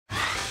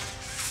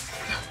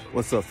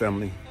What's up,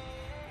 family?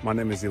 My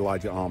name is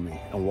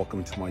ElijahAmmi, and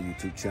welcome to my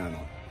YouTube channel.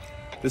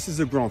 This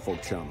is a grown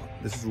folk channel.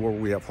 This is where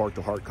we have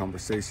heart-to-heart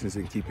conversations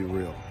and keep it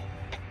real.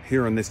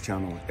 Here on this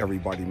channel,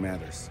 everybody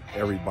matters.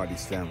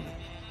 Everybody's family.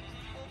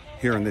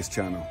 Here on this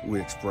channel, we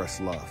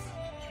express love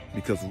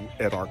because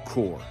at our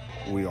core,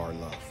 we are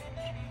love.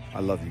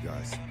 I love you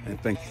guys, and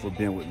thank you for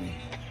being with me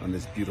on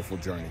this beautiful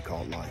journey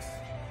called life.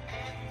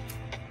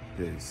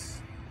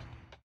 Peace.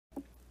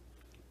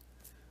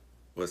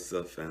 What's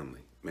up,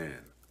 family? Man,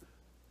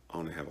 I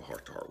want to have a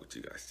heart-to-heart with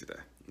you guys today,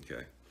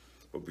 okay?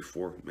 But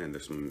before, man,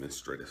 there's some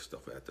administrative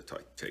stuff I have to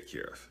take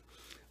care of.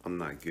 I'm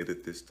not good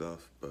at this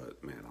stuff,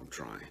 but man, I'm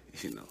trying,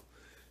 Hey,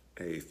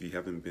 if you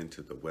haven't been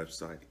to the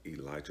website,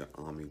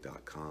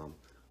 ElijahAmmi.com,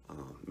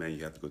 man,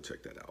 you have to go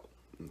check that out,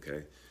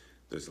 okay?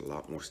 There's a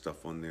lot more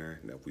stuff on there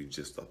that we've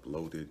just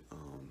uploaded,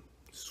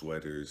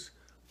 sweaters,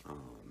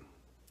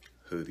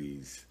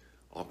 hoodies,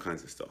 all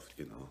kinds of stuff,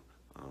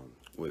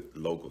 with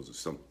logos of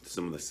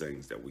some of the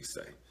sayings that we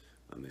say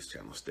on this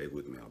channel. Stay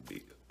with me.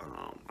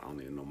 I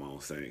don't even know my own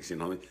sayings,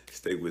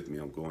 Stay with me.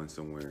 I'm going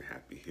somewhere.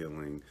 Happy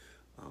healing.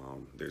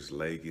 There's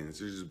leggings.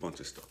 There's just a bunch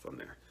of stuff on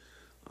there.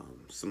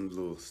 Some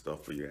little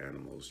stuff for your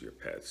animals, your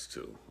pets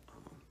too.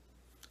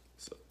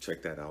 So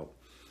check that out.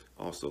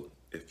 Also,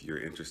 if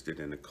you're interested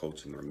in a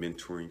coaching or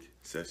mentoring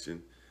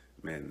session,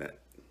 man, that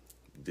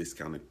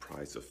discounted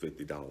price of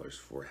 $50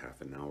 for half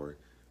an hour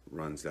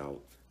runs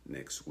out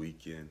next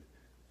weekend.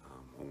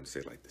 I want to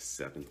say like the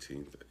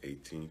 17th or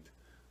 18th.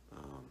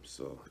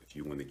 So if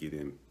you want to get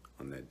in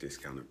on that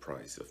discounted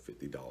price of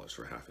 $50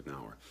 for half an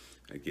hour,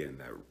 again,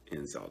 that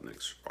ends out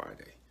next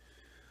Friday.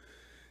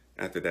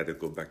 After that,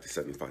 it'll go back to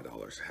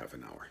 $75 half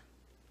an hour.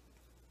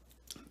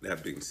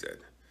 That being said,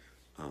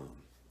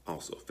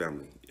 also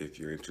family, if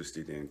you're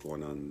interested in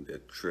going on the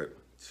trip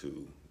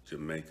to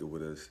Jamaica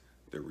with us,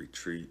 the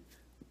retreat,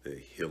 the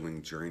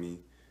healing journey,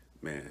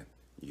 man,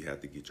 you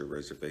have to get your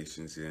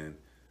reservations in.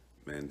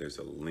 Man, there's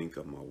a link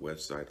on my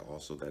website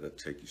also that'll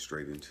take you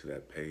straight into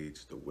that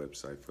page, the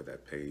website for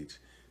that page,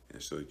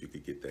 and so you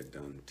could get that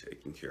done,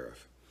 taken care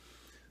of.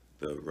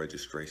 The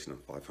registration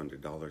of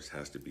 $500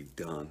 has to be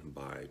done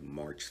by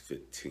March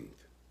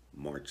 15th.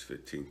 March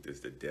 15th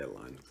is the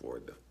deadline for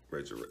the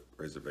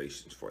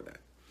reservations for that.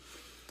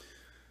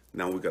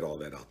 Now we got all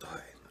that out the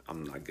way.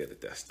 I'm not good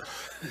at that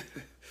stuff.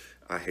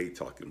 I hate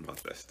talking about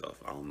that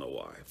stuff. I don't know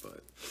why,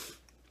 but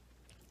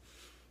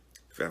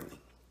family,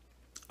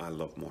 I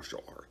love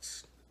martial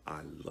arts.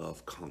 I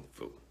love Kung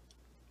Fu.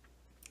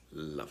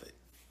 Love it.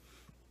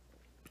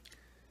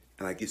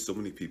 And I get so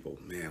many people,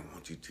 man, why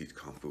don't you teach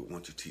Kung Fu? Why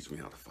don't you teach me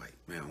how to fight?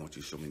 Man, why don't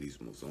you show me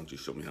these moves? Why don't you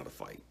show me how to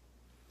fight?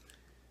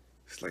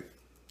 It's like,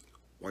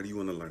 why do you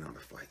want to learn how to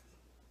fight?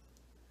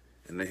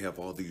 And they have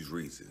all these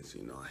reasons,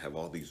 I have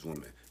all these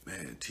women,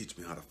 man, teach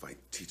me how to fight.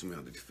 Teach me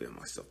how to defend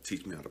myself.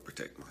 Teach me how to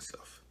protect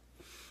myself.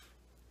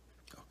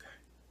 Okay.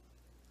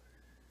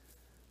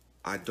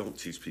 I don't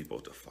teach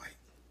people to fight.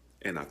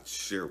 And I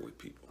share with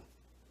people.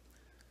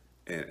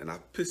 And I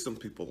piss some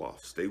people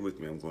off. Stay with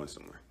me, I'm going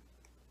somewhere.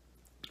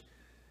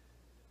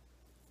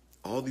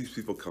 All these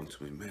people come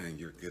to me, man,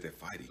 you're good at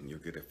fighting. You're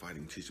good at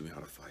fighting. Teach me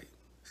how to fight.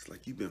 It's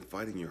like you've been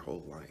fighting your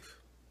whole life.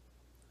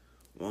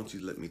 Why don't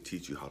you let me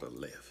teach you how to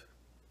live?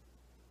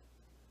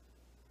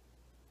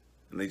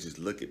 And they just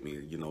look at me,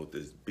 with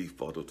this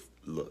befuddled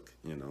look,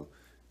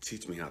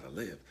 teach me how to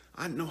live.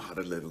 I know how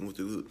to live. And what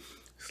to do?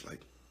 It's like,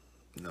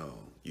 no,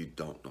 you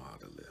don't know how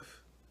to live.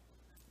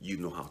 You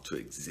know how to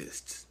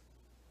exist.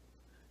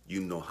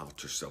 You know how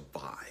to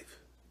survive.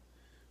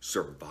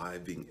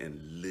 Surviving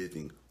and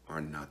living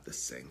are not the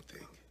same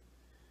thing.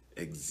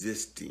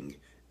 Existing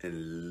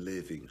and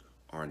living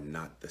are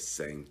not the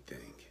same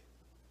thing.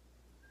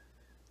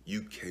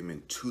 You came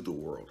into the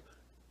world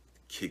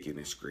kicking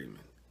and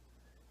screaming.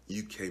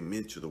 You came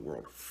into the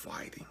world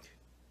fighting.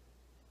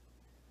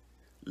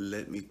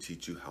 Let me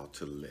teach you how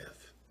to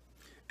live.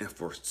 And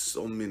for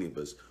so many of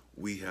us,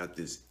 we have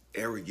this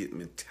arrogant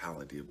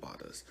mentality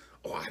about us.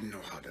 Oh, I know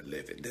how to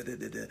live it.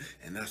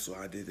 And that's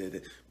why I did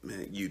it.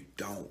 Man, you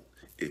don't.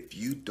 If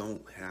you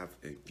don't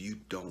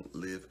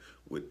live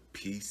with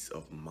peace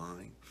of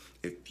mind,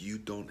 if you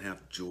don't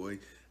have joy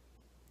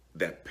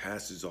that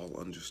passes all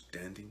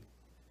understanding,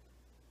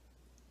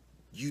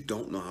 you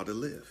don't know how to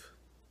live.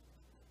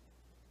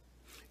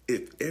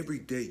 If every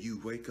day you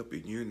wake up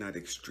and you're not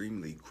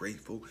extremely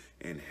grateful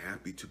and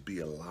happy to be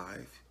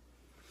alive,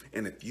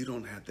 and if you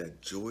don't have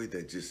that joy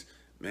that just,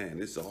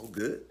 man, it's all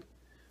good,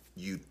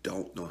 you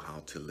don't know how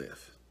to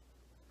live.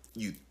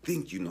 You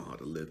think you know how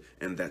to live,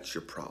 and that's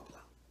your problem.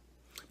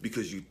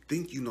 Because you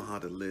think you know how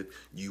to live,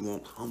 you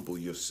won't humble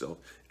yourself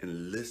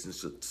and listen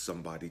to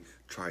somebody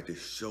try to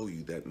show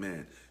you that,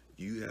 man,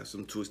 you have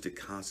some twisted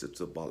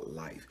concepts about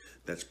life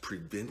that's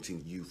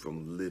preventing you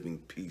from living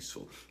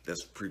peaceful,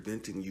 that's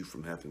preventing you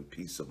from having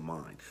peace of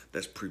mind,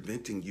 that's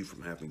preventing you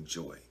from having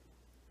joy.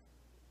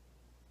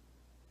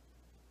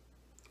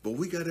 But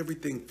we got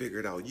everything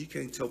figured out. You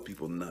can't tell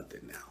people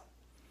nothing now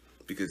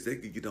because they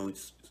could get on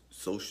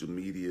social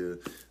media,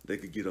 they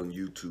could get on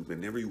YouTube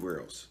and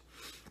everywhere else.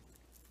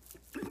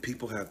 And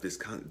people have this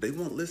they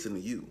won't listen to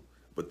you.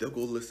 but they'll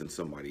go listen to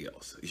somebody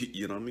else.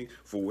 You know what I mean?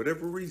 For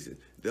whatever reason,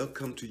 they'll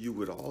come to you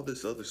with all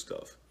this other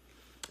stuff.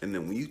 And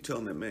then when you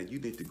tell them, man, you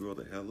need to grow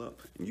the hell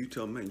up, and you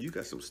tell them, man, you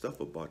got some stuff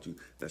about you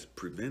that's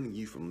preventing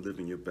you from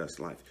living your best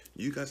life.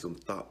 You got some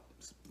thought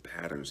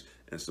patterns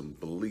and some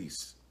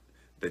beliefs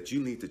that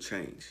you need to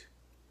change.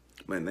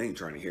 Man, they ain't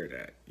trying to hear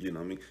that. You know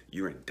what I mean?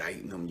 You're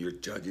indicting them, you're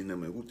judging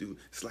them, and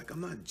it's like,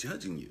 I'm not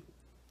judging you.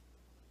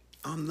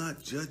 I'm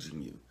not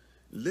judging you.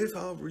 Live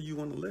however you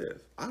want to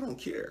live. I don't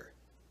care.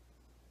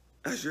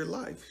 That's your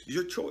life,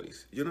 your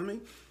choice. You know what I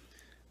mean?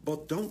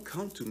 But don't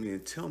come to me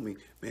and tell me,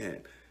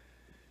 man,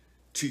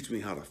 teach me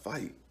how to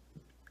fight,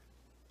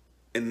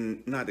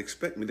 and not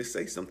expect me to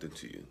say something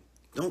to you.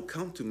 Don't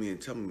come to me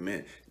and tell me,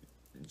 man,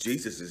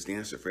 Jesus is the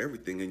answer for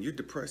everything, and you're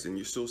depressed and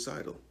you're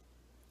suicidal.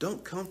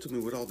 Don't come to me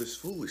with all this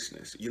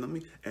foolishness, you know what I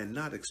mean? And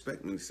not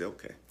expect me to say,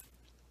 okay.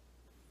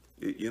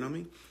 You know what I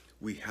mean?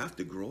 We have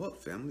to grow up,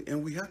 family,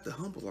 and we have to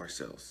humble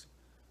ourselves.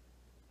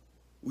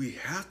 We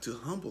have to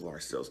humble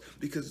ourselves,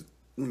 because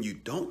when you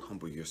don't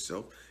humble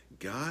yourself,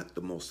 God,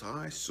 the Most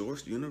High,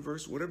 Source,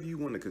 Universe, whatever you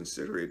want to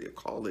consider it or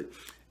call it,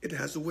 it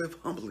has a way of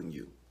humbling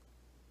you.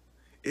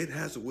 It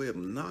has a way of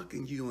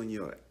knocking you on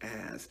your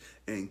ass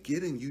and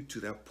getting you to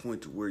that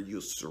point to where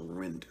you'll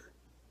surrender.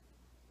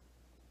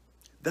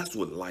 That's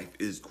what life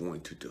is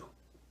going to do.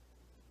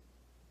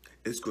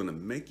 It's going to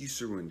make you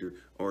surrender,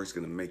 or it's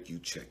going to make you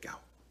check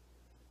out.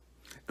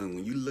 And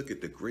when you look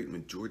at the great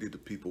majority of the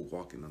people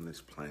walking on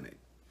this planet,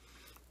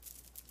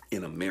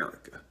 in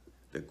America,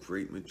 the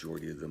great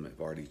majority of them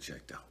have already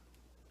checked out.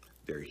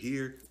 They're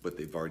here, but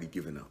they've already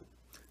given up.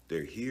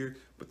 They're here,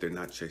 but they're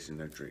not chasing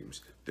their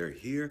dreams. They're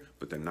here,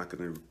 but they're not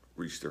going to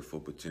reach their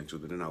full potential.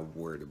 They're not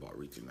worried about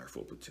reaching their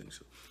full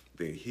potential.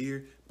 They're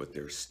here, but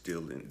they're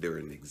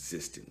in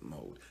existent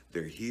mode.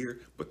 They're here,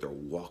 but they're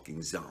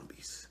walking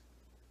zombies.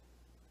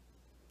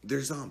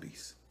 They're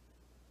zombies.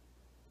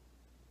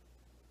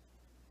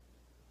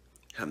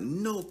 Have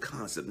no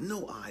concept,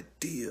 no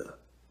idea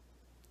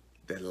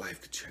that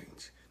life could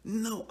change.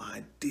 No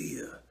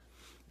idea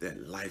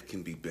that life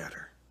can be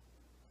better.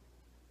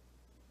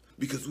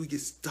 Because we get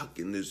stuck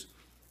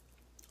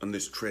on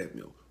this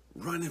treadmill,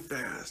 running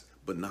fast,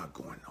 but not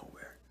going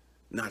nowhere,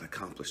 not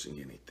accomplishing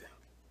anything.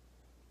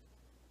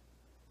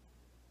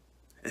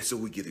 And so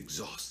we get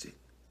exhausted,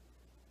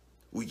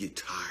 we get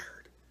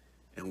tired,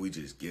 and we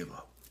just give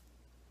up.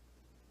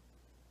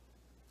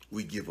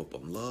 We give up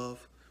on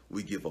love,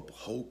 we give up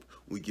hope,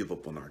 we give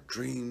up on our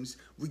dreams,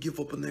 we give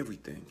up on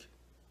everything.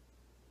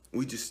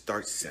 We just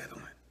start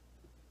settling.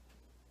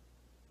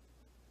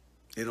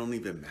 It don't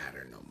even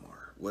matter no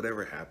more.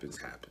 Whatever happens,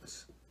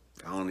 happens.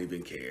 I don't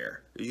even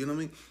care. You know what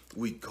I mean?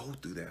 We go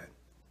through that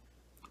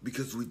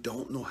because we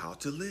don't know how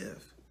to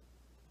live.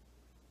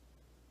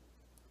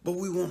 But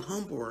we won't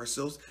humble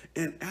ourselves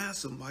and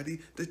ask somebody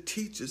to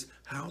teach us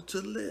how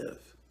to live.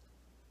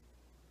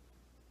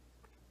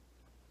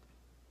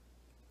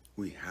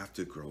 We have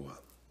to grow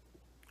up.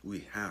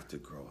 We have to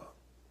grow up.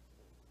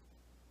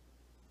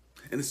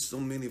 And it's so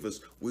many of us,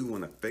 we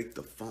want to fake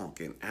the funk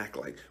and act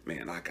like,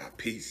 man, I got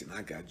peace and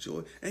I got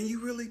joy. And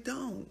you really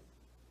don't.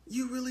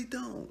 You really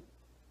don't.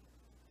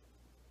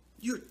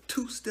 You're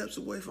 2 steps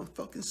away from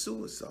fucking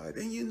suicide,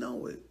 and you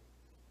know it.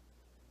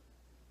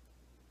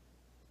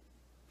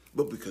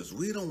 But because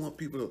we don't want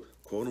people to,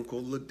 quote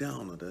unquote, look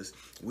down on us,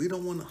 we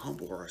don't want to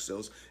humble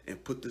ourselves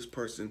and put this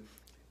person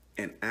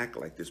and act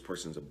like this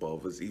person's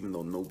above us, even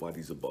though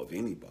nobody's above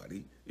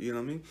anybody. You know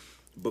what I mean?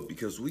 But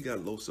because we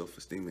got low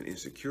self-esteem and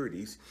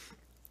insecurities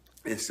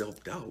and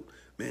self-doubt,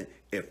 man,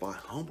 if I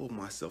humble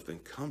myself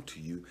and come to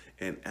you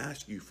and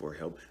ask you for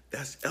help,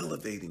 that's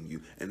elevating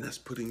you and that's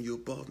putting you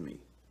above me.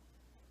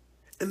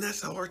 And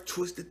that's how our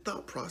twisted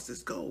thought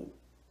process goes.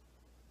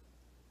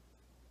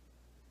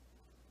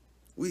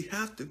 We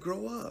have to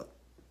grow up.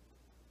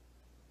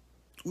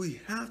 We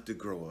have to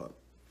grow up.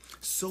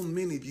 So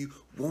many of you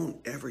won't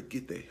ever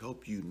get the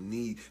help you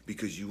need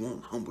because you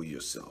won't humble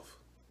yourself.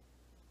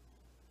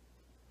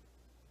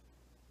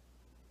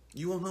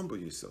 You won't humble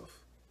yourself.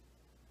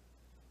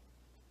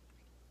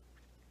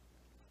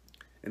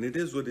 And it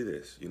is what it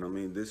is. You know what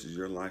I mean? This is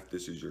your life.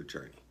 This is your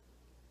journey.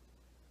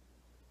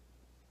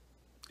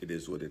 It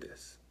is what it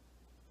is.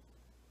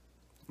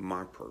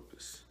 My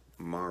purpose,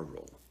 my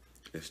role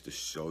is to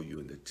show you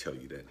and to tell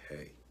you that,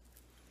 hey,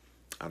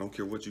 I don't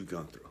care what you've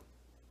gone through.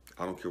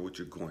 I don't care what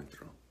you're going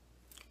through.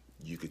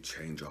 You could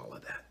change all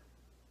of that.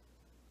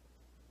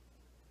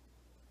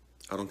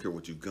 I don't care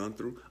what you've gone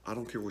through. I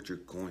don't care what you're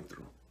going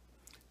through.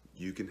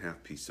 You can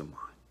have peace of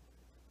mind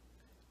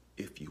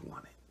if you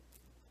want it.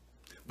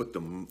 But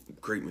the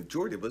great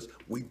majority of us,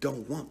 we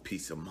don't want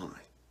peace of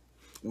mind.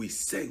 We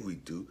say we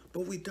do,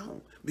 but we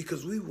don't,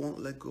 because we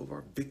won't let go of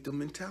our victim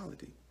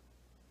mentality.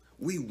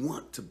 We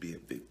want to be a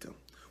victim.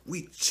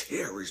 We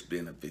cherish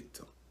being a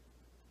victim.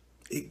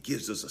 It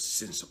gives us a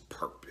sense of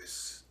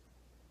purpose.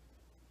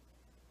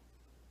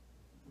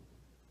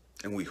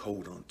 And we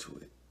hold on to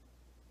it.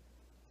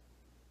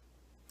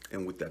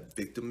 And with that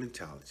victim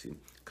mentality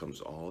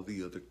comes all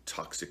the other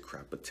toxic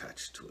crap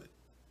attached to it.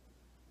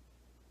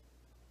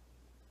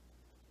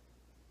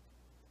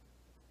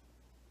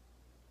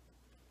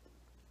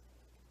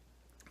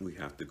 We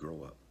have to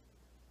grow up.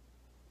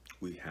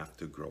 We have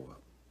to grow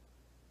up.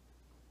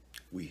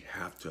 We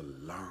have to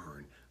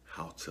learn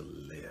how to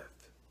live.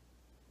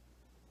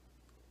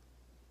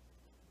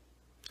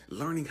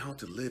 Learning how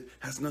to live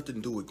has nothing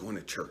to do with going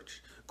to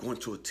church, going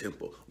to a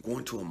temple,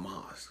 going to a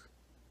mosque.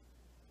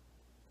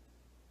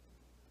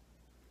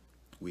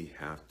 We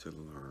have to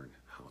learn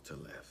how to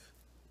live.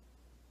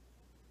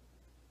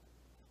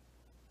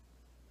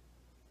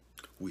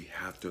 We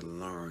have to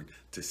learn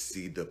to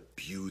see the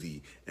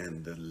beauty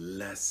and the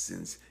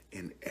lessons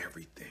in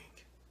everything.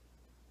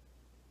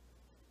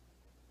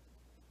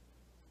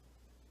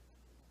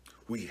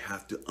 We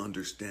have to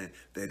understand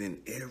that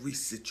in every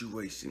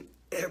situation,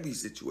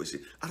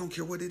 I don't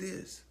care what it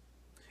is,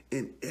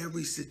 in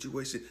every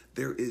situation,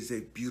 there is a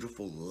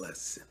beautiful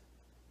lesson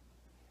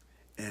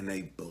and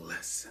a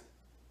blessing.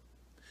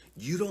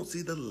 You don't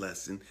see the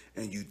lesson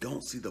and you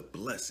don't see the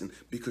blessing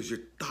because your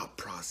thought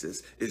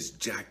process is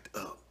jacked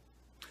up.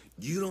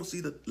 You don't see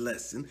the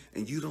lesson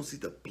and you don't see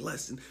the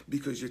blessing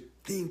because your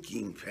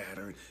thinking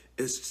pattern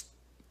is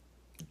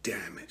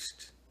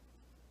damaged.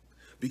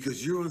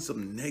 Because you're on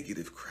some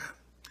negative crap.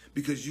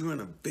 Because you're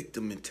in a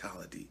victim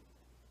mentality.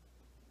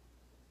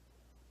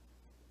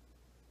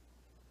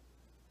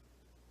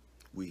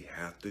 We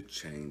have to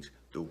change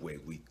the way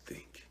we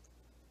think.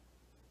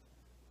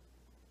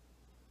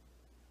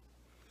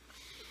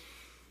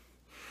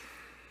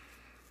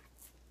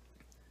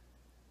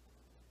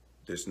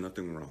 There's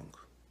nothing wrong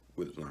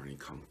with learning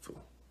Kung Fu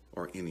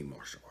or any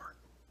martial art.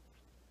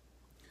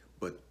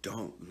 But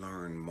don't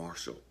learn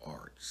martial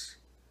arts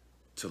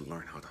to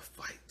learn how to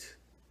fight.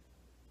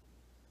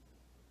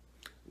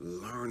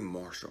 Learn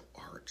martial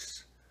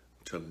arts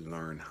to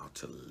learn how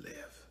to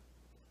live.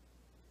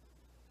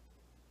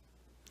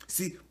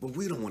 See, but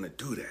we don't want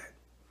to do that.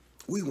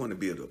 We want to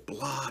be able to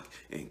block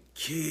and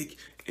kick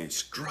and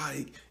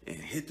strike and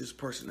hit this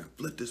person and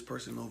flip this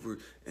person over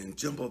and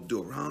jump up, do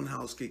a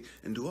roundhouse kick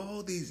and do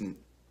all these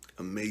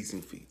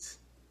amazing feats.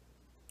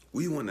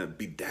 We want to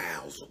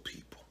bedazzle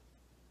people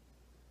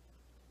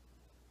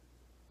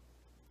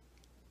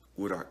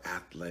with our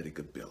athletic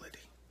ability.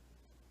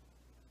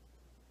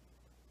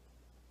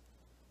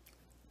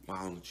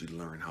 Why don't you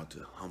learn how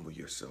to humble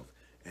yourself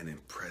and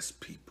impress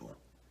people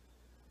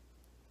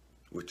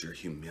with your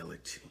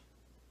humility,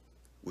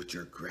 with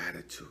your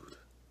gratitude,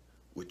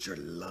 with your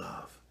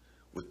love,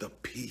 with the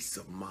peace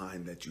of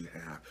mind that you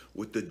have,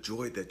 with the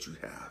joy that you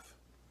have?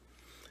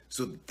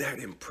 So that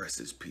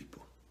impresses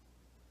people.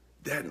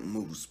 That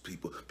moves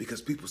people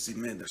because people see,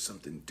 man, there's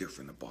something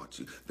different about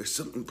you. There's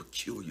something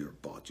peculiar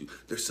about you.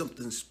 There's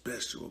something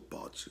special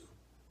about you.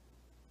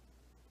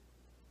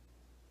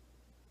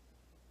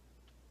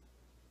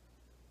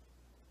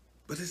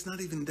 But it's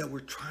not even that we're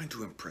trying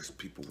to impress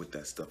people with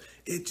that stuff.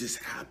 It just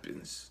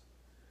happens.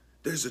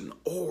 There's an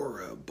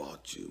aura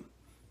about you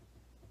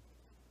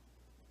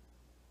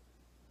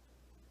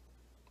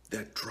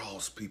that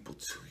draws people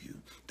to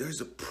you. There's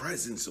a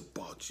presence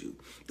about you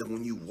that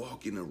when you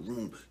walk in a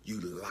room, you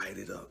light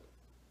it up.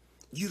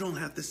 You don't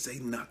have to say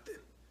nothing.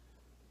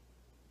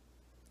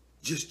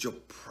 Just your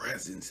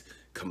presence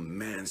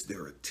commands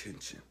their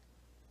attention.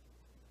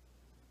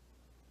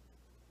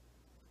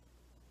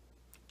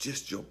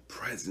 Just your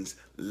presence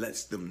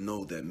lets them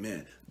know that,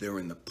 man, they're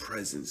in the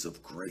presence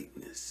of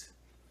greatness.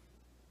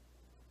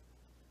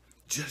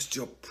 Just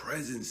your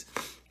presence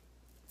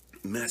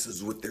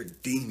messes with their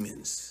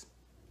demons.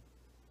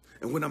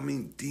 And when I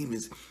mean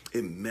demons,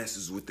 it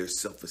messes with their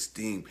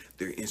self-esteem,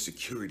 their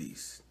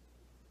insecurities,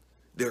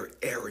 their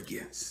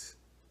arrogance.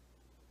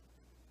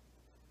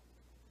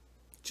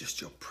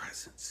 Just your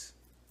presence.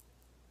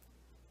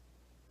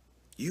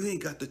 You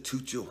ain't got to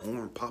toot your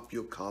horn, pop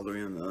your collar,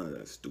 and none of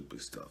that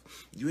stupid stuff.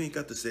 You ain't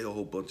got to say a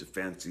whole bunch of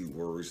fancy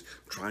words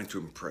trying to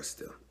impress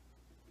them.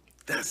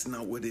 That's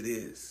not what it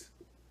is.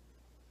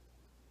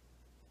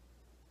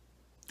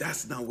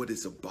 That's not what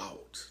it's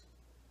about.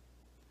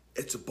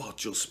 It's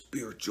about your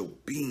spiritual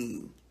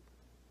being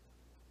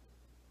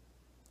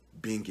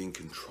in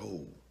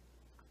control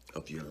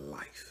of your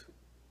life.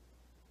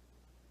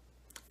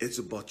 It's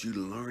about you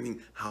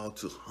learning how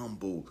to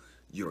humble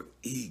your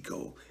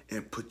ego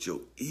and put your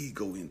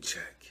ego in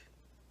check.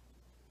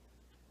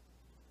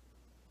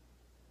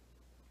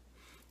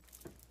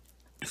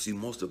 See,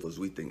 most of us,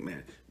 we think,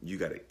 man, you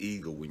got an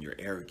ego when you're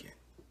arrogant.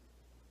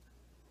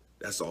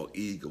 That's all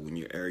ego when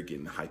you're arrogant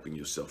and hyping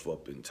yourself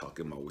up and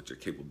talking about what your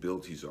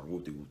capabilities are,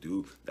 what they will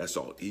do. That's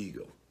all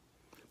ego.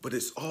 But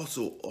it's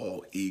also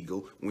all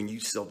ego when you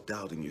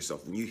self-doubting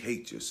yourself, when you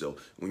hate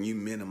yourself, when you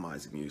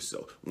minimizing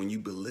yourself, when you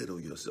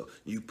belittle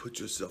yourself, you put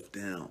yourself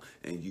down,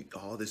 and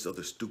all this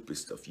other stupid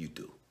stuff you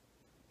do.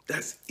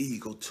 That's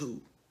ego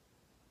too.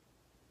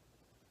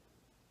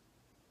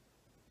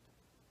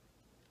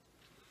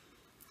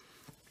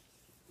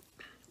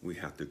 We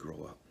have to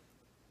grow up.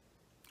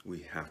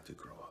 We have to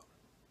grow up.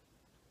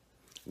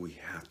 We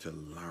have to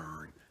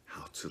learn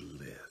how to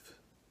live.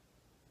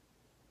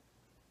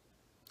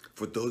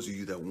 For those of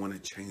you that want to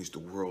change the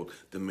world,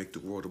 to make the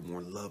world a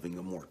more loving,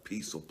 a more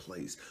peaceful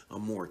place, a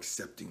more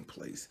accepting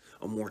place,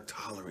 a more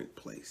tolerant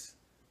place,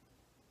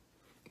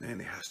 Man,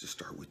 it has to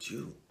start with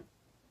you.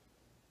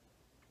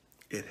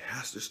 It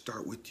has to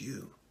start with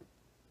you.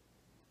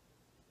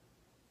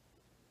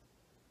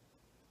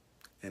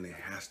 And it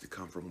has to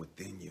come from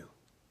within you.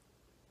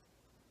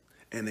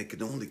 And it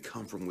can only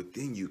come from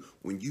within you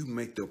when you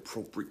make the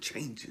appropriate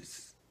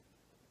changes.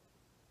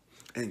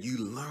 And you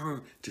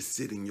learn to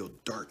sit in your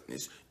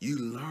darkness. You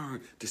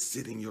learn to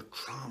sit in your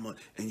trauma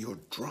and your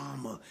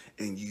drama,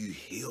 and you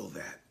heal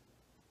that.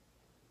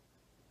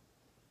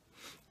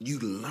 You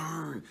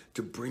learn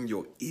to bring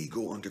your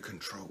ego under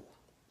control.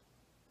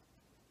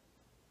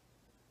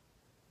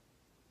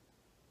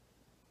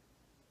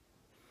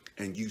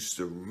 And you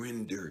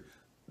surrender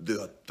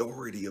the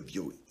authority of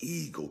your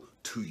ego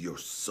to your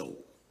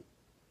soul.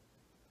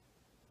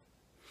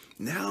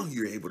 Now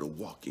you're able to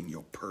walk in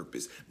your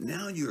purpose.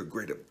 Now you're a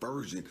greater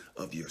version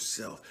of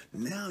yourself.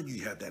 Now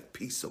you have that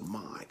peace of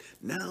mind.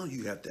 Now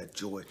you have that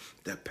joy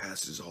that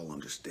passes all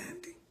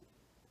understanding.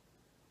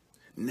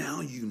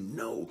 Now you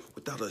know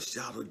without a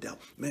shadow of doubt,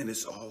 man,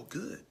 it's all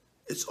good.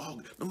 It's all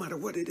good. No matter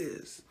what it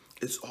is,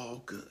 it's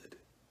all good.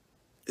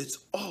 It's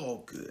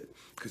all good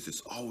because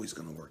it's always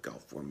going to work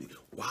out for me.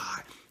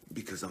 Why?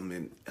 Because I'm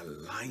in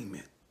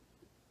alignment.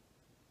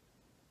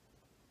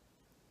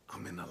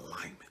 I'm in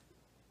alignment.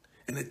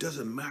 And it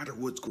doesn't matter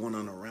what's going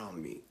on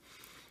around me.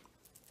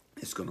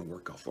 It's going to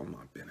work out for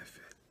my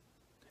benefit.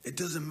 It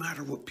doesn't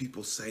matter what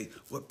people say,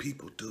 what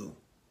people do.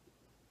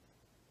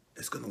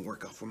 It's going to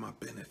work out for my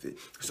benefit.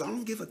 So I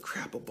don't give a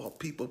crap about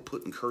people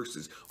putting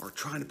curses or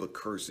trying to put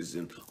curses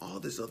and all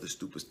this other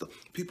stupid stuff.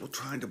 People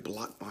trying to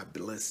block my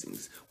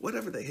blessings.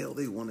 Whatever the hell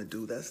they want to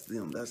do, that's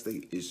them. That's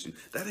their issue.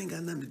 That ain't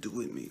got nothing to do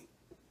with me.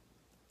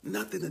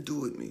 Nothing to do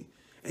with me.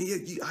 And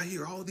yet I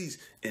hear all these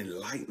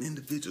enlightened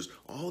individuals,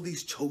 all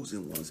these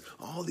chosen ones,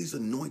 all these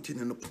anointed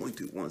and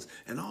appointed ones,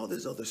 and all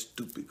this other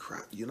stupid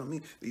crap. You know what I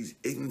mean? These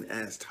ignorant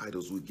ass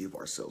titles we give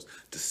ourselves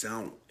to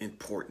sound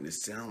important, to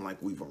sound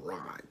like we've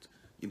arrived,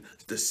 you know,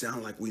 to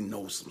sound like we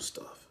know some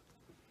stuff.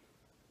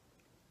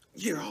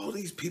 Yeah, all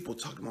these people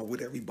talking about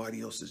what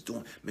everybody else is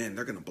doing. Man,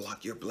 they're going to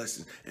block your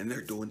blessings, and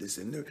they're doing this,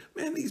 and they're,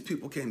 man, these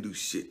people can't do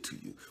shit to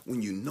you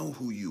when you know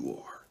who you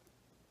are.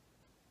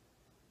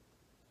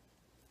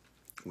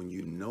 When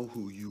you know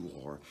who you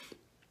are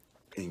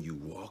and you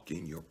walk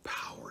in your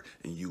power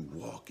and you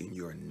walk in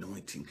your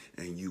anointing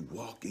and you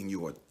walk in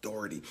your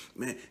authority,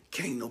 man,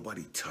 can't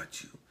nobody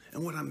touch you.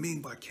 And what I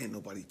mean by can't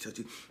nobody touch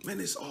you,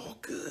 man, it's all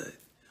good.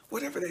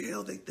 Whatever the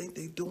hell they think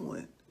they're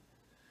doing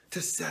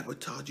to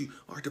sabotage you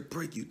or to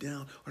break you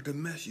down or to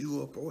mess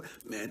you up, or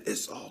man,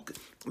 it's all good.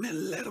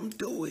 Man, let them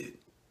do it.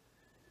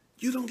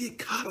 You don't get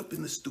caught up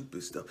in the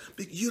stupid stuff.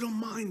 You don't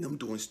mind them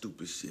doing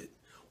stupid shit.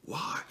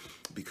 Why?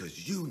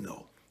 Because you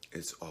know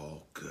it's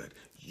all good.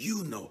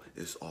 You know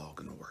it's all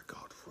going to work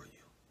out for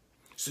you.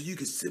 So you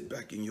can sit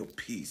back in your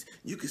peace.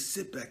 You can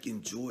sit back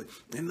in joy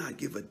and not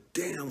give a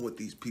damn what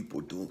these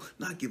people do.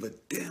 Not give a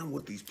damn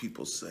what these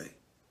people say.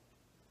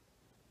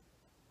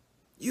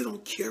 You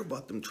don't care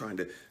about them trying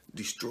to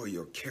destroy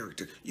your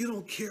character. You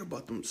don't care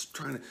about them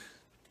trying to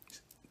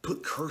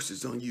put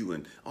curses on you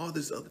and all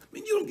this other. I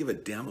mean, you don't give a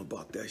damn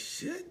about that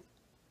shit.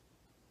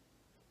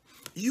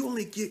 You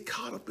only get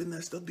caught up in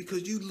that stuff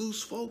because you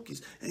lose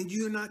focus and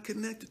you're not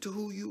connected to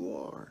who you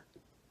are.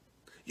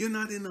 You're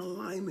not in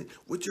alignment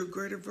with your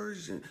greater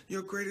version,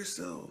 your greater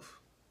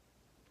self.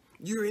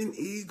 You're in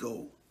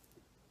ego.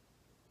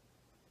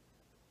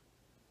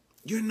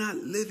 You're not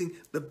living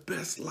the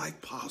best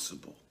life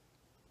possible.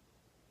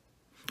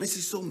 I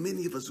see so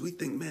many of us, we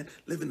think, man,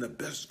 living the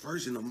best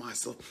version of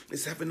myself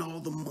is having all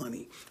the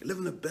money.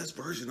 Living the best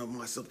version of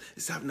myself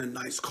is having the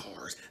nice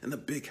cars and the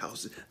big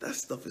houses. That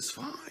stuff is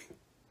fine.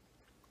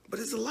 But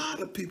there's a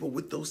lot of people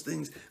with those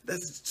things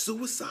that's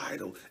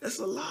suicidal. There's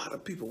a lot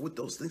of people with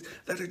those things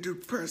that are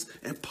depressed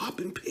and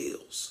popping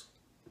pills.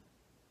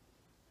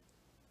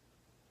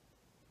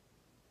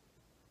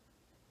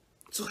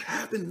 So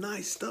having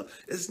nice stuff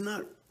is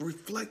not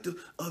reflective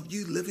of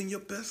you living your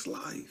best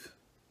life.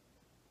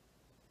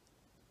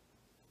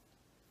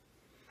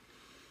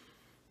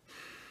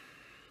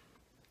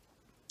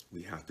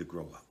 We have to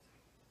grow up.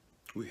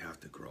 We have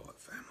to grow up,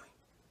 family.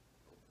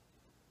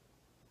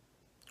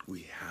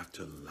 We have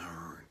to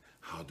learn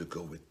how to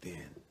go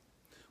within.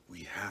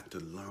 We have to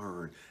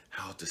learn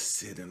how to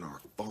sit in our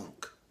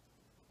funk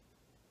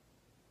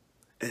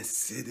and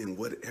sit in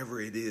whatever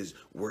it is,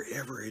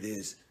 wherever it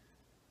is,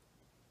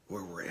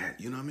 where we're at.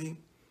 You know what I mean?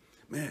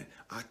 Man,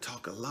 I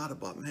talk a lot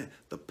about, man,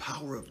 the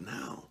power of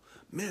now.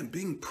 Man,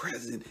 being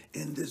present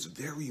in this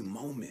very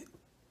moment.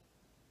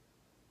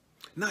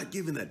 Not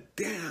giving a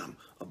damn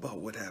about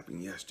what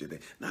happened yesterday.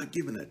 Not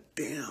giving a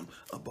damn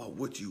about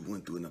what you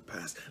went through in the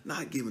past.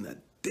 Not giving a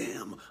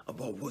damn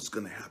about what's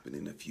going to happen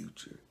in the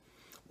future.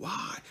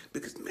 Why?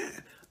 Because,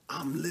 man,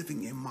 I'm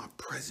living in my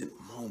present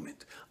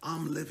moment.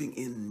 I'm living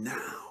in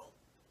now.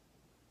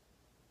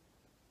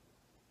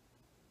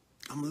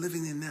 I'm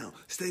living in now.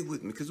 Stay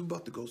with me because we're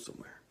about to go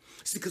somewhere.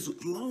 See, because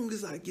as long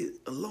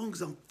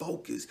as I'm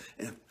focused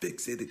and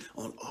fixated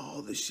on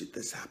all the shit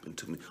that's happened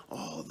to me,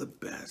 all the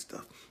bad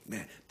stuff,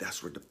 man,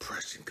 that's where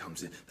depression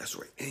comes in. That's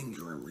where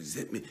anger and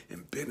resentment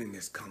and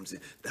bitterness comes in.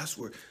 That's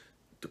where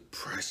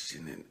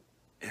depression and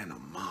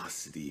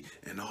animosity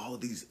and all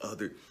these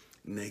other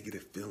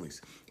negative feelings,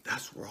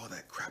 that's where all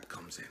that crap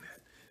comes in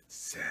at.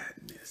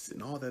 Sadness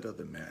and all that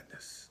other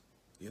madness.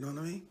 You know what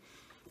I mean?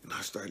 And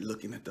I start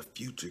looking at the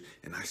future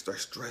and I start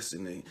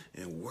stressing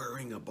and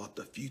worrying about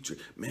the future.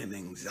 Man,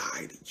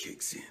 anxiety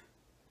kicks in.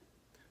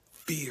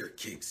 Fear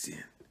kicks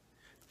in.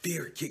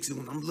 Fear kicks in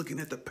when I'm looking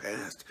at the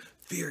past.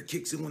 Fear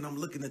kicks in when I'm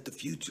looking at the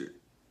future.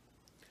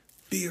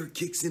 Fear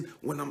kicks in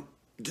when I'm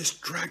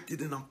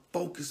distracted and I'm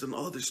focused on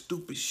other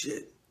stupid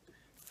shit.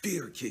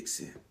 Fear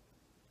kicks in.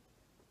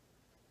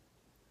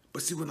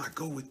 But see, when I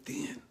go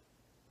within,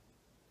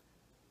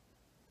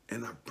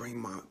 and I bring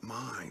my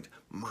mind,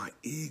 my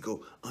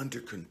ego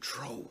under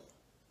control.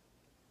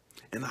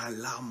 And I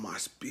allow my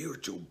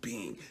spiritual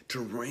being to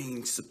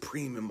reign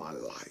supreme in my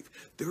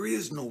life. There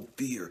is no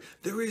fear.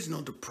 There is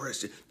no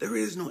depression. There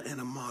is no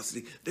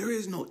animosity. There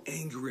is no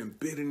anger and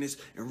bitterness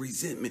and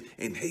resentment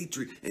and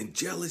hatred and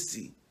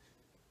jealousy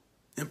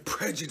and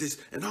prejudice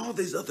and all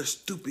this other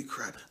stupid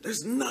crap.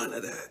 There's none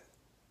of that.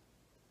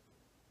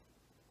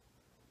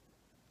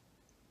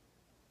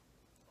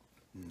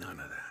 None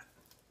of that.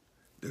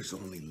 There's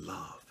only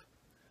love.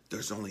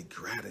 There's only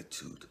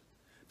gratitude.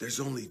 There's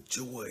only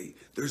joy.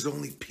 There's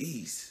only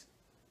peace.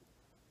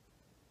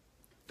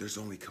 There's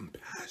only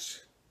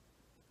compassion.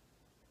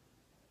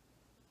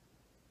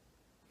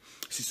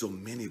 See, so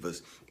many of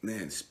us,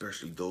 man,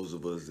 especially those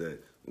of us that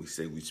we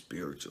say we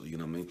spiritual, you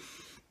know what I mean?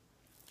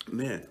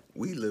 Man,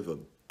 we live a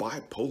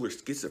bipolar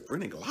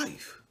schizophrenic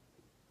life.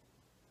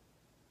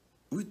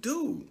 We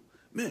do.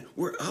 Man,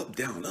 we're up,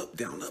 down, up,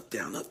 down, up,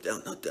 down, up,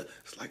 down, up, down.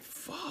 It's like,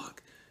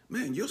 fuck.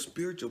 Man, your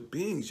spiritual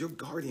beings, your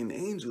guardian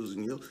angels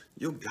and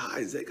your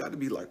guides, they got to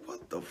be like,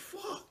 what the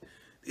fuck?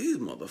 These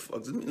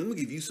motherfuckers, let me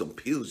give you some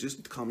pills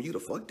just to calm you the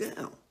fuck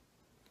down.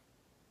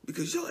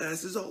 Because your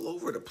ass is all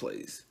over the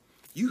place.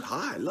 You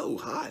high, low,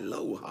 high,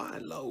 low, high,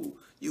 low.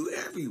 You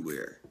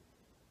everywhere.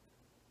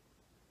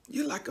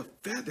 You're like a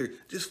feather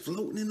just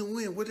floating in the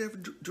wind, whatever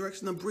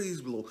direction the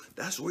breeze blows.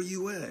 That's where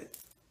you at.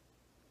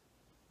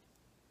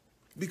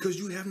 Because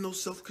you have no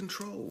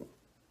self-control.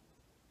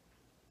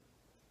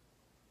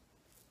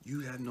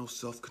 You have no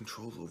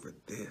self-control over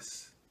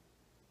this.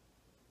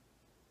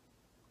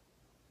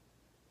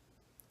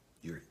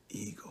 Your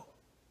ego.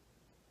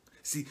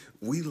 See,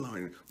 we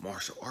learn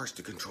martial arts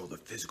to control the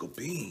physical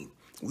being.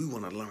 We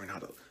want to learn how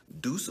to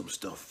do some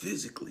stuff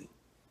physically.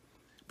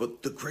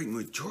 But the great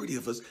majority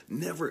of us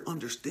never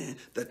understand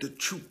that the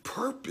true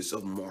purpose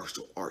of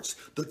martial arts,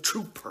 the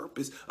true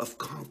purpose of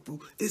Kung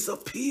Fu is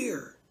up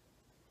here.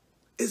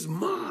 It's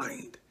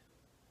mind.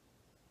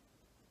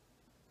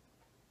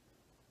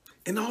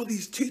 And all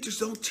these teachers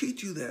don't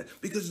teach you that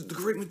because the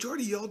great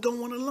majority of y'all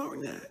don't want to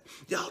learn that.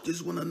 Y'all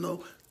just want to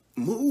know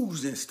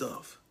moves and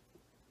stuff.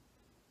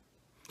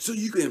 So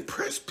you can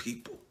impress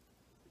people.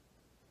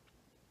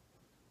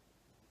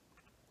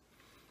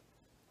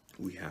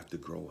 We have to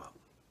grow up.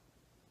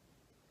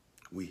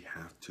 We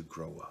have to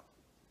grow up.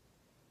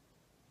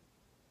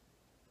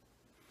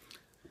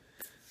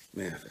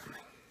 Man, family,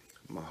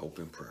 my hope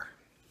and prayer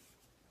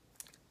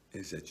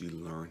is that you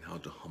learn how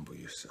to humble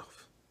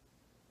yourself.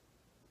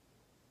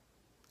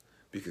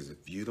 Because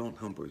if you don't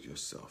humble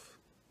yourself,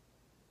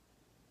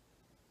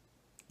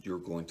 you're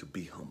going to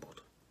be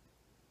humbled.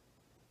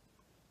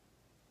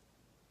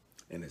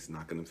 And it's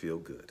not going to feel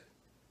good.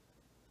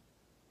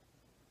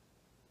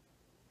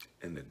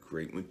 And the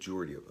great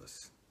majority of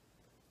us,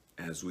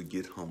 as we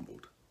get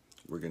humbled,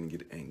 we're going to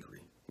get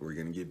angry. We're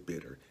going to get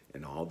bitter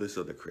and all this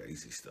other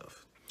crazy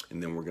stuff.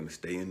 And then we're going to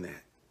stay in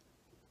that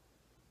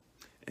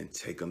and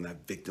take on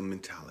that victim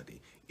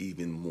mentality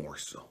even more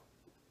so.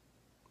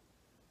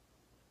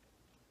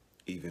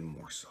 Even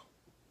more so.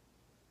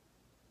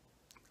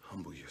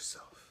 Humble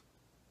yourself.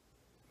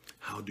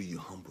 How do you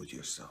humble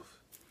yourself?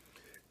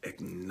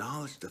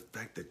 Acknowledge the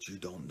fact that you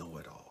don't know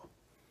it all.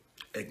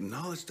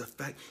 Acknowledge the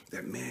fact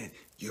that, man,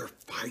 you're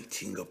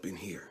fighting up in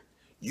here.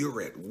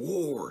 You're at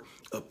war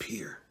up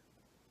here.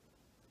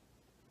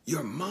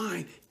 Your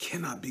mind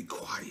cannot be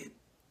quiet.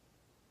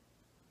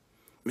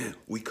 Man,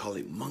 we call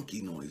it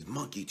monkey noise,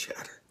 monkey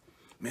chatter.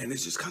 Man,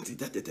 it's just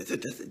constantly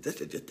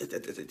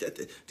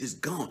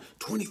just gone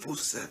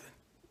 24/7.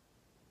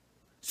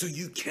 So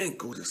you can't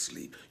go to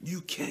sleep.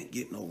 You can't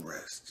get no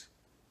rest.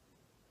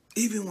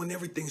 Even when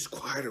everything's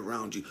quiet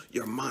around you,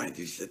 your mind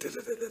is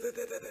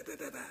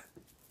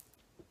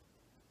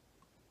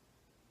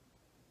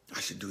I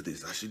should do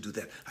this. I should do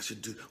that. I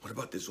should do, what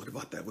about this? What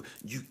about that?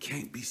 You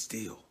can't be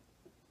still.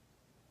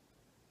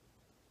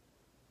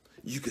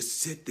 You could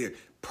sit there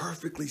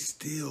perfectly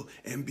still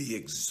and be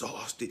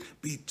exhausted,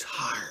 be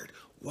tired.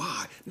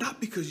 Why?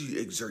 Not because you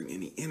exert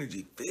any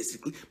energy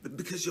physically, but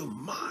because your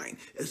mind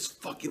is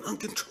fucking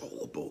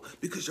uncontrollable.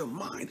 Because your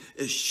mind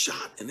is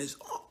shot and is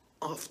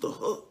off the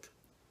hook.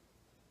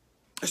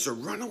 It's a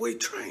runaway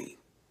train.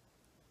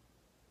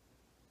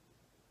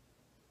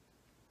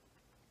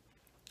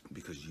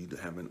 because you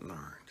haven't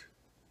learned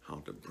how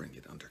to bring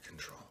it under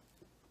control.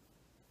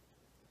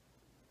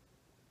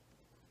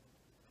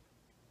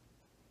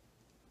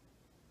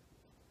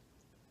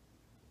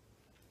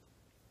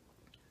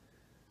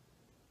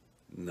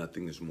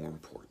 Nothing is more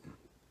important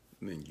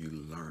than you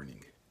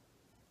learning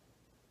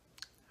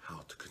how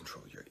to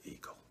control your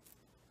ego,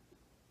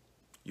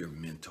 your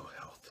mental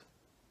health,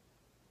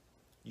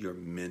 your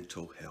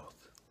mental health.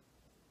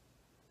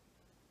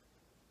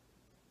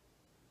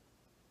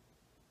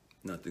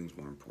 Nothing's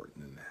more important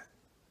than that.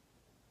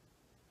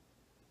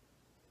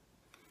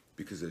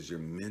 Because as your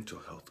mental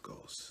health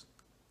goes,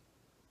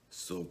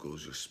 so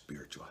goes your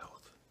spiritual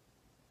health.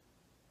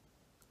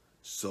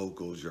 So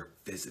goes your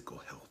physical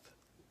health.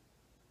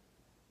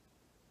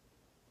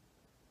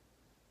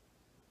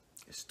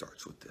 It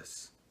starts with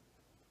this.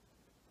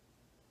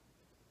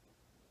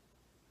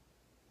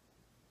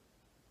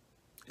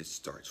 It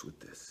starts with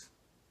this.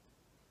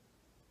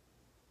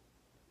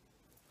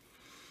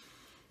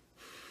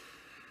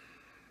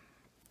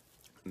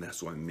 And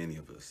that's why many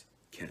of us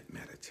can't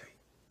meditate,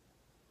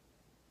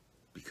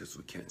 because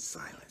we can't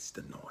silence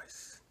the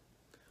noise.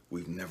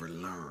 We've never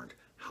learned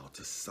how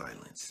to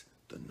silence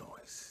the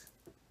noise.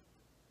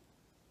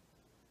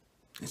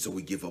 And so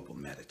we give up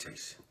on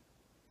meditation.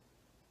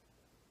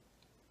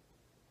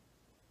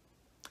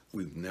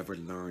 We've never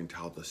learned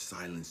how to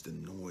silence the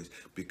noise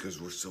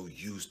because we're so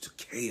used to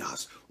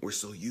chaos. We're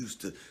so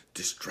used to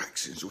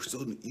distractions. We're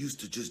so used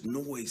to just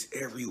noise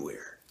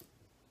everywhere.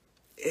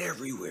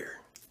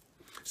 Everywhere.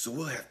 So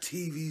we'll have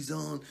TVs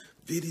on,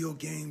 video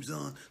games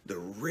on, the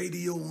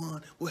radio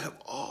on. We'll have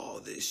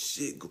all this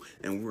shit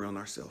and we're on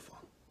our cell phone.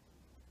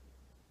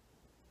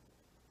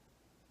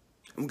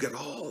 And we got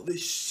all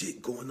this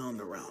shit going on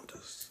around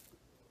us.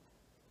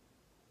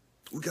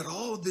 We got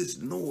all this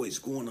noise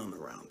going on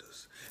around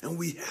us. And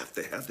we have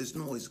to have this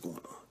noise going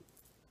on.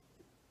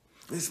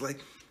 And it's like,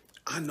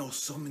 I know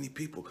so many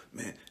people,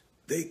 man,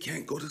 they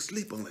can't go to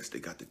sleep unless they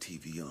got the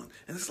TV on.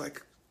 And it's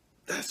like,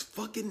 that's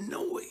fucking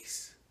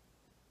noise.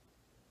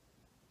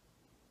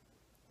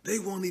 They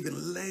won't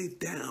even lay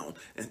down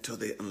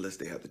unless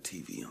they have the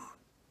TV on.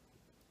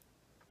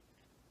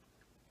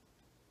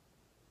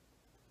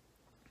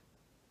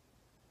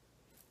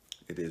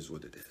 It is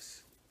what it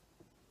is.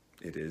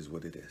 It is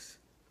what it is.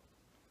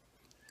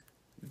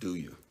 Do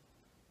you?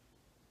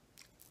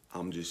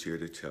 I'm just here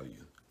to tell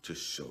you, to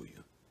show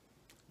you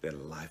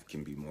that life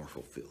can be more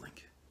fulfilling.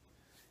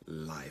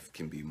 Life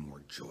can be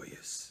more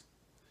joyous.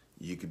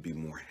 You can be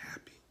more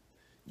happy.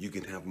 You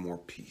can have more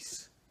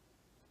peace.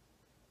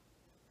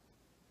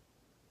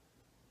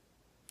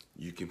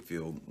 You can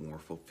feel more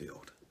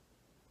fulfilled.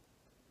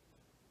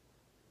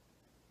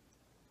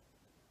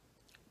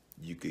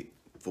 You can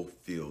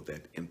fulfill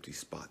that empty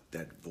spot,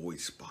 that void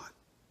spot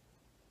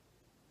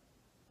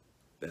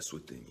that's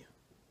within you.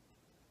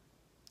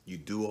 You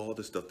do all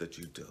the stuff that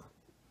you do,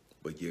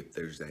 but yet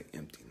there's that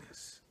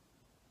emptiness.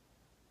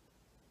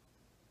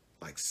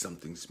 Like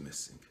something's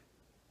missing.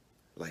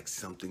 Like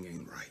something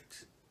ain't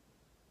right.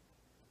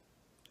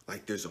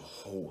 Like there's a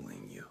hole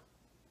in you.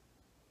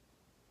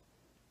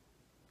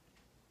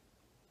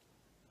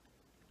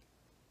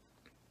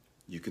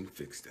 You can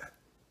fix that.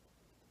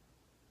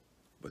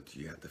 But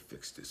you have to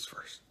fix this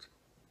first.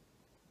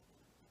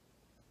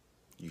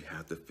 You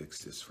have to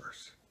fix this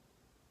first.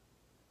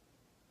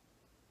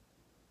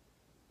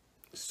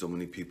 So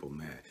many people,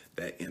 man,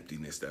 that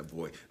emptiness, that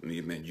void. I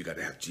mean, man, you got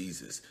to have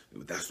Jesus.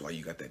 That's why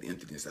you got that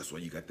emptiness. That's why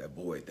you got that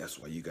void. That's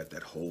why you got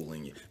that hole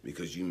in you,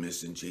 because you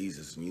missing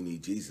Jesus and you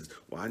need Jesus.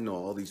 Well, I know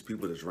all these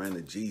people that's ran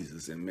to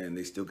Jesus, and man,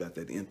 they still got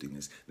that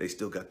emptiness. They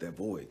still got that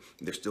void.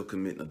 They're still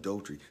committing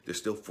adultery. They're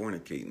still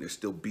fornicating. They're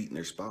still beating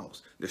their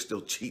spouse. They're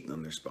still cheating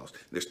on their spouse.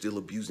 They're still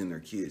abusing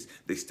their kids.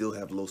 They still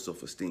have low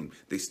self-esteem.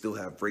 They still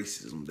have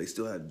racism. They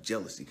still have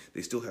jealousy.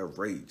 They still have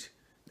rage.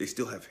 They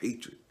still have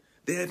hatred.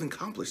 They haven't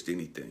accomplished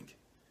anything.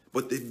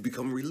 But they've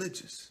become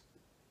religious,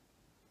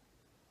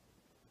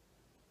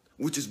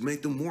 which has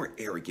made them more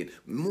arrogant,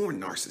 more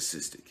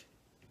narcissistic,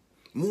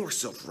 more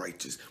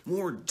self-righteous,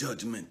 more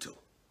judgmental.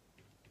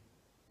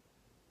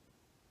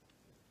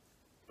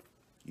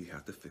 You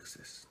have to fix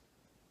this.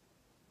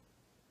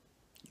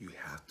 You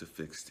have to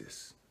fix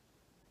this.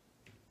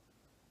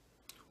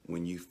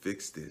 When you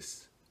fix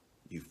this,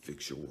 you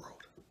fix your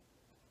world.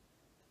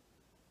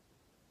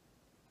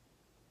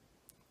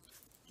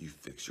 You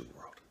fix your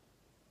world.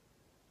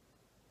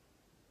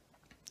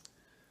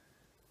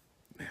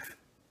 Man,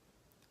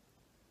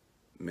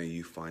 may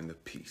you find the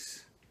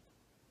peace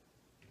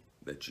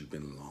that you've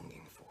been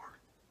longing for.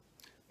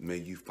 May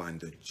you find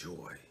the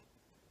joy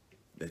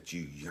that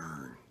you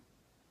yearn.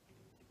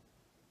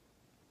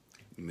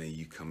 May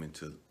you come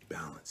into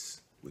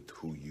balance with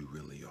who you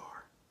really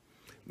are.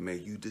 May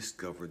you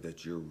discover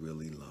that you're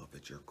really love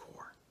at your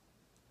core.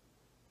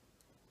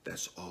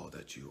 That's all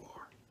that you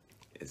are,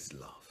 is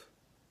love.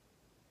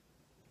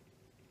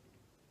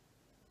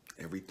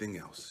 Everything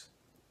else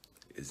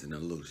is an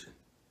illusion.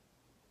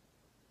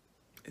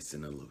 It's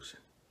an illusion.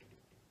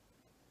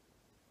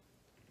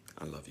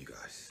 I love you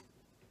guys.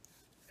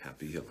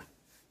 Happy healing.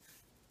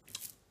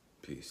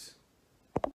 Peace.